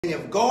And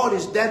if God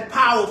is that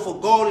powerful,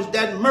 God is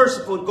that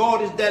merciful,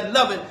 God is that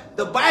loving,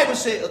 the Bible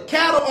says a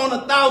cattle on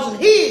 1,000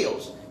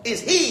 hills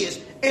is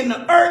his, and the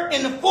earth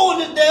and the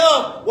fullness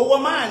thereof. Well, where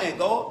mine at,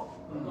 God?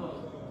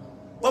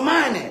 Where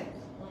mine at?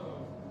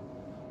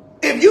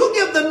 If you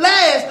give the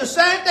last the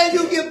same thing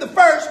you give the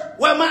first,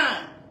 where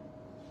mine?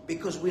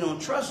 Because we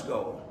don't trust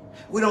God.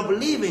 We don't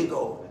believe in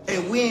God.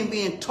 And we ain't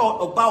being taught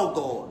about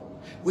God.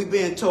 We've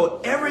been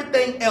taught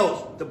everything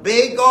else. To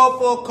beg God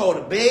for a car,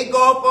 to beg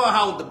God for a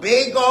house, to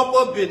beg God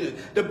for a business,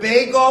 to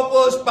beg God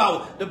for a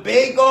spouse, to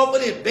beg God for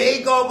this,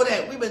 beg God for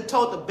that. We've been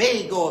taught to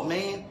beg God,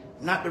 man,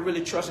 not to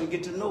really trust and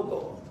get to know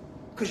God.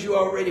 Because you're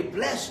already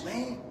blessed,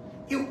 man.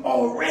 You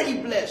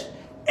already blessed.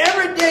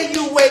 Every day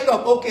you wake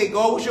up, okay,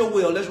 God, what's your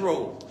will? Let's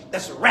roll.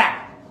 That's a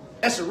wrap.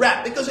 That's a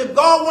wrap. Because if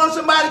God wants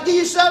somebody to give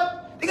you something,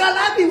 they got a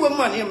lot of people with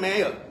money. Here, man,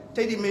 here,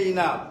 take these $1 million.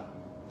 How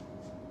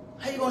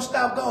you going to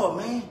stop God,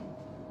 man?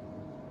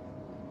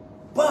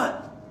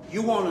 But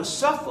you want to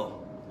suffer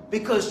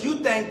because you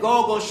think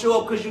God going to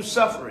show up because you're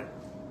suffering.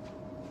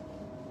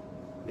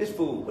 This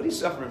fool, what are you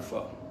suffering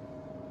for?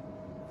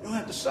 You don't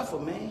have to suffer,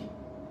 man.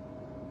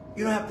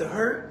 You don't have to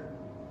hurt.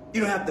 You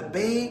don't have to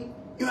beg.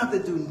 You don't have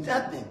to do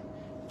nothing.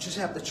 You just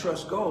have to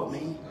trust God,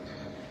 man.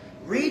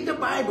 Read the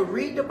Bible.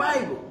 Read the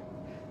Bible.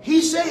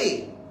 He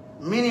said,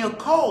 many are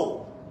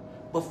called,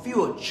 but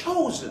few are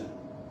chosen.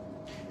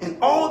 And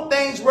all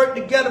things work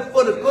together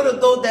for the good of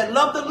those that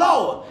love the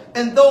Lord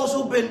and those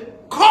who've been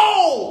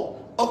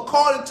called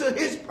according to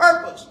his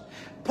purpose.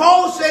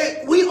 Paul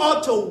said we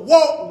ought to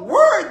walk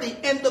worthy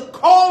in the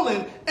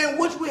calling in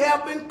which we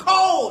have been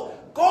called.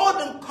 God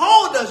done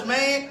called us,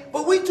 man,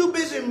 but we too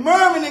busy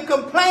murmuring and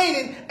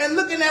complaining and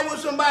looking at what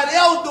somebody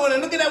else doing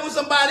and looking at what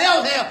somebody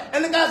else have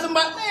and looking at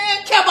somebody,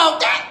 man, care about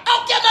that. I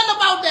don't care nothing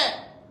about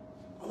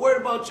that. I'm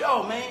worried about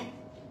y'all, man.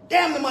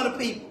 Damn them other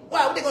people.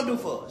 Why? What they gonna do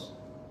for us?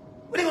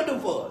 What they gonna do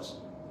for us?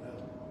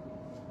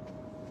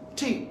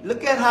 T,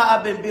 look at how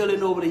I've been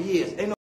building over the years. Ain't no